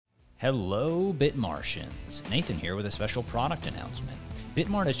Hello, Bitmartians. Nathan here with a special product announcement.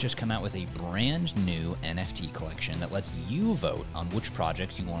 Bitmart has just come out with a brand new NFT collection that lets you vote on which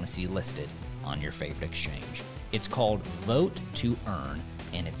projects you want to see listed on your favorite exchange. It's called Vote to Earn,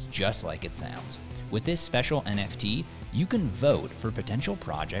 and it's just like it sounds. With this special NFT, you can vote for potential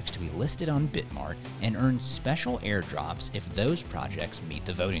projects to be listed on Bitmart and earn special airdrops if those projects meet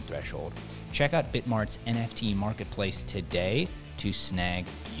the voting threshold. Check out Bitmart's NFT marketplace today to snag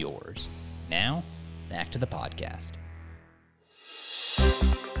yours. Now, back to the podcast.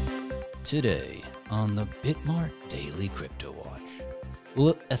 Today on the Bitmart Daily Crypto Watch.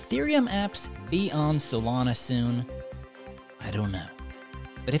 Will Ethereum apps be on Solana soon? I don't know.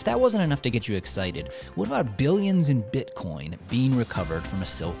 But if that wasn't enough to get you excited, what about billions in Bitcoin being recovered from a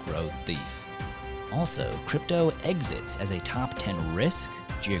Silk Road thief? Also, crypto exits as a top 10 risk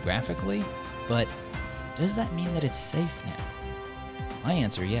geographically, but does that mean that it's safe now? My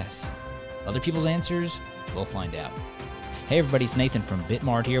answer, yes. Other people's answers, we'll find out. Hey everybody, it's Nathan from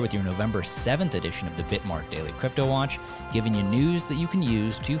Bitmart here with your November 7th edition of the Bitmart Daily Crypto Watch, giving you news that you can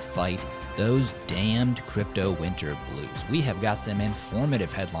use to fight those damned crypto winter blues. We have got some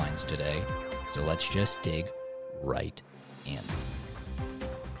informative headlines today, so let's just dig right in.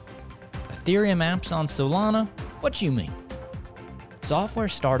 Ethereum apps on Solana? What you mean? Software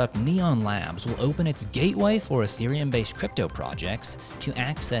startup Neon Labs will open its gateway for Ethereum-based crypto projects to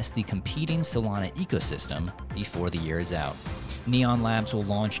access the competing Solana ecosystem before the year is out. Neon Labs will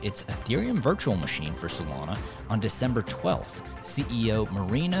launch its Ethereum virtual machine for Solana on December 12th, CEO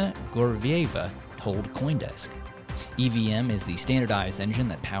Marina Gorvieva told CoinDesk. EVM is the standardized engine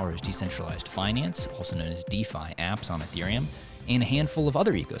that powers decentralized finance, also known as DeFi apps on Ethereum, and a handful of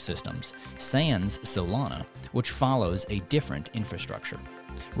other ecosystems, sans Solana, which follows a different infrastructure.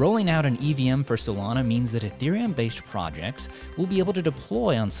 Rolling out an EVM for Solana means that Ethereum-based projects will be able to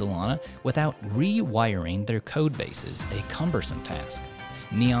deploy on Solana without rewiring their code bases, a cumbersome task.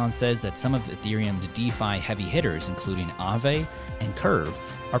 Neon says that some of Ethereum's DeFi heavy hitters, including Aave and Curve,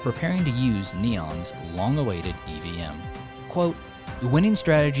 are preparing to use Neon's long-awaited EVM. Quote, "The winning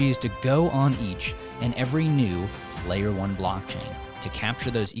strategy is to go on each and every new Layer 1 blockchain to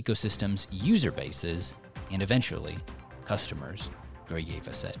capture those ecosystems' user bases and eventually customers,"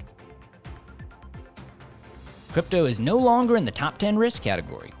 Gorgieva said. Crypto is no longer in the top 10 risk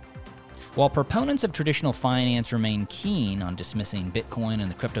category. While proponents of traditional finance remain keen on dismissing Bitcoin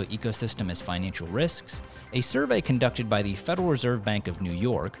and the crypto ecosystem as financial risks, a survey conducted by the Federal Reserve Bank of New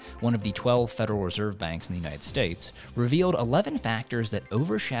York, one of the 12 Federal Reserve banks in the United States, revealed 11 factors that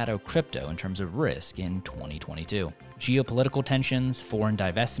overshadow crypto in terms of risk in 2022. Geopolitical tensions, foreign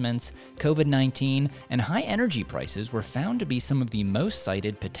divestments, COVID-19, and high energy prices were found to be some of the most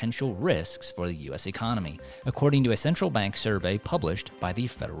cited potential risks for the U.S. economy, according to a central bank survey published by the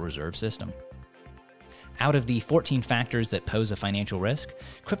Federal Reserve System. Out of the 14 factors that pose a financial risk,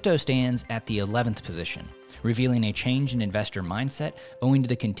 crypto stands at the 11th position, revealing a change in investor mindset owing to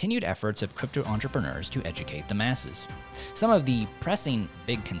the continued efforts of crypto entrepreneurs to educate the masses. Some of the pressing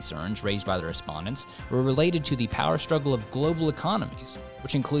big concerns raised by the respondents were related to the power struggle of global economies,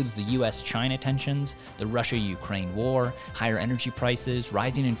 which includes the US-China tensions, the Russia-Ukraine war, higher energy prices,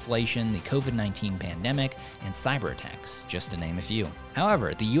 rising inflation, the COVID-19 pandemic, and cyber attacks, just to name a few.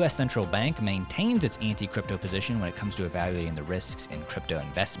 However, the US Central Bank maintains its anti-crypto position when it comes to evaluating the risks in crypto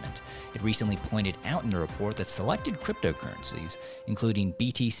investment. It recently pointed out in the report that selected cryptocurrencies, including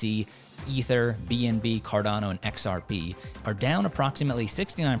BTC, Ether, BNB, Cardano, and XRP, are down approximately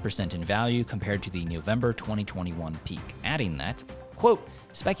 69% in value compared to the November 2021 peak, adding that, quote,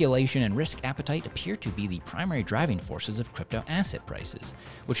 "Speculation and risk appetite appear to be the primary driving forces of crypto asset prices,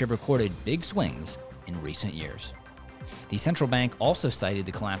 which have recorded big swings in recent years." The central bank also cited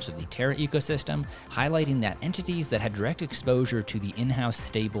the collapse of the Terra ecosystem, highlighting that entities that had direct exposure to the in-house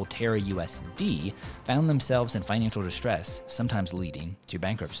stable Terra USD found themselves in financial distress, sometimes leading to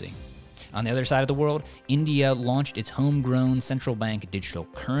bankruptcy. On the other side of the world, India launched its homegrown central bank digital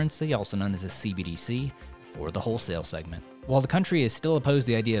currency, also known as a CBDC, for the wholesale segment. While the country is still opposed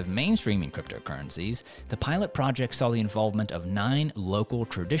to the idea of mainstreaming cryptocurrencies, the pilot project saw the involvement of 9 local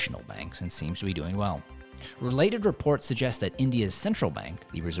traditional banks and seems to be doing well. Related reports suggest that India's central bank,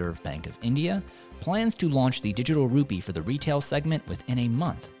 the Reserve Bank of India, plans to launch the digital rupee for the retail segment within a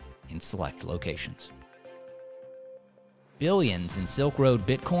month in select locations. Billions in Silk Road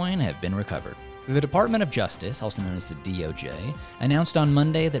Bitcoin have been recovered. The Department of Justice, also known as the DOJ, announced on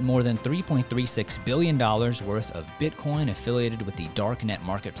Monday that more than $3.36 billion worth of Bitcoin affiliated with the darknet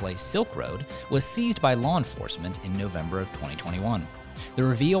marketplace Silk Road was seized by law enforcement in November of 2021. The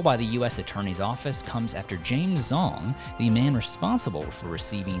reveal by the U.S. Attorney's Office comes after James Zong, the man responsible for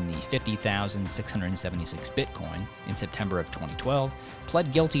receiving the 50,676 Bitcoin in September of 2012,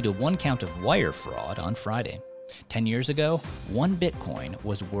 pled guilty to one count of wire fraud on Friday. 10 years ago, one Bitcoin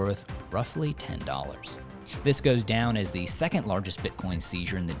was worth roughly $10. This goes down as the second largest Bitcoin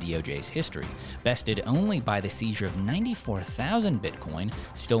seizure in the DOJ's history, bested only by the seizure of 94,000 Bitcoin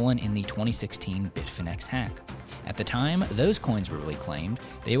stolen in the 2016 Bitfinex hack. At the time those coins were really claimed,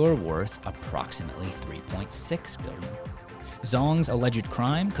 they were worth approximately $3.6 billion. Zong's alleged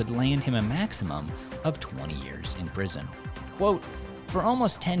crime could land him a maximum of 20 years in prison. Quote, "For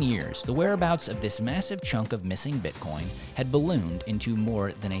almost 10 years, the whereabouts of this massive chunk of missing Bitcoin had ballooned into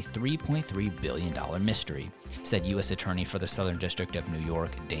more than a $3.3 billion mystery," said U.S. Attorney for the Southern District of New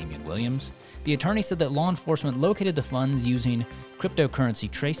York, Damian Williams. The attorney said that law enforcement located the funds using cryptocurrency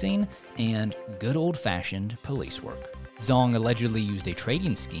tracing and good old-fashioned police work. Zong allegedly used a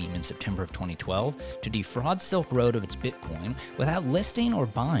trading scheme in September of 2012 to defraud Silk Road of its Bitcoin without listing or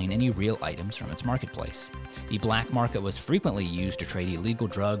buying any real items from its marketplace. The black market was frequently used to trade illegal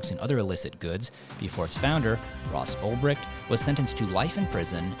drugs and other illicit goods before its founder, Ross Ulbricht, was sentenced to life in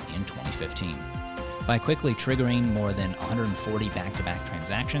prison in 2015. By quickly triggering more than 140 back-to-back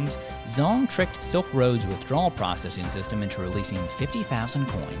transactions, Zong tricked Silk Road's withdrawal processing system into releasing 50,000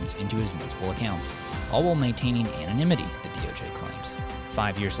 coins into his multiple accounts, all while maintaining anonymity, the DOJ claims.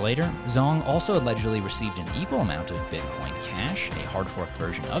 5 years later, Zong also allegedly received an equal amount of Bitcoin Cash, a hard-forked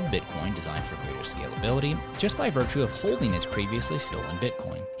version of Bitcoin designed for greater scalability, just by virtue of holding his previously stolen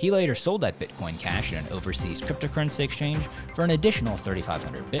Bitcoin. He later sold that Bitcoin Cash at an overseas cryptocurrency exchange for an additional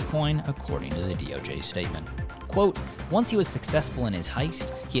 3,500 Bitcoin, according to the DOJ's statement. Quote, "Once he was successful in his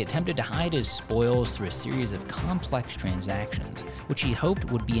heist, he attempted to hide his spoils through a series of complex transactions, which he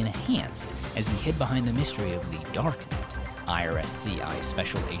hoped would be enhanced as he hid behind the mystery of the darknet," IRSCI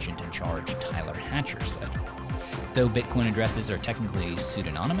Special Agent in Charge Tyler Hatcher said. Though Bitcoin addresses are technically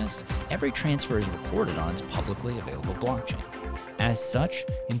pseudonymous, every transfer is recorded on its publicly available blockchain. As such,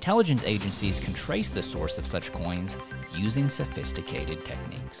 intelligence agencies can trace the source of such coins using sophisticated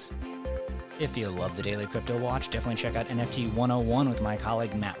techniques. If you love the Daily Crypto Watch, definitely check out NFT 101 with my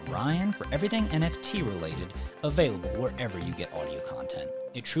colleague Matt Ryan for everything NFT related, available wherever you get audio content.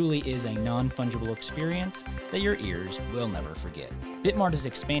 It truly is a non-fungible experience that your ears will never forget. Bitmart is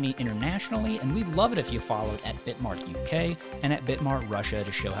expanding internationally, and we'd love it if you followed at Bitmart UK and at Bitmart Russia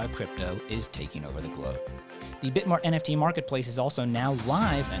to show how crypto is taking over the globe. The Bitmart NFT Marketplace is also now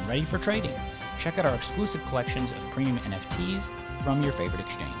live and ready for trading. Check out our exclusive collections of premium NFTs from your favorite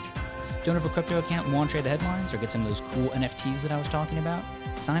exchange. Don't have a crypto account and want to trade the headlines or get some of those cool NFTs that I was talking about?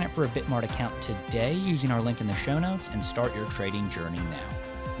 Sign up for a Bitmart account today using our link in the show notes and start your trading journey now.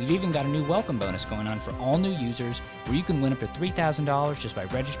 We've even got a new welcome bonus going on for all new users where you can win up to $3,000 just by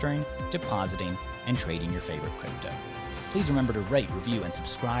registering, depositing, and trading your favorite crypto. Please remember to rate, review, and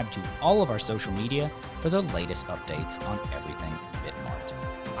subscribe to all of our social media for the latest updates on everything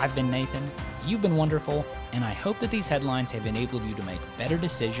Bitmart. I've been Nathan, you've been wonderful, and I hope that these headlines have enabled you to make better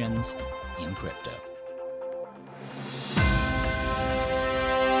decisions in crypto.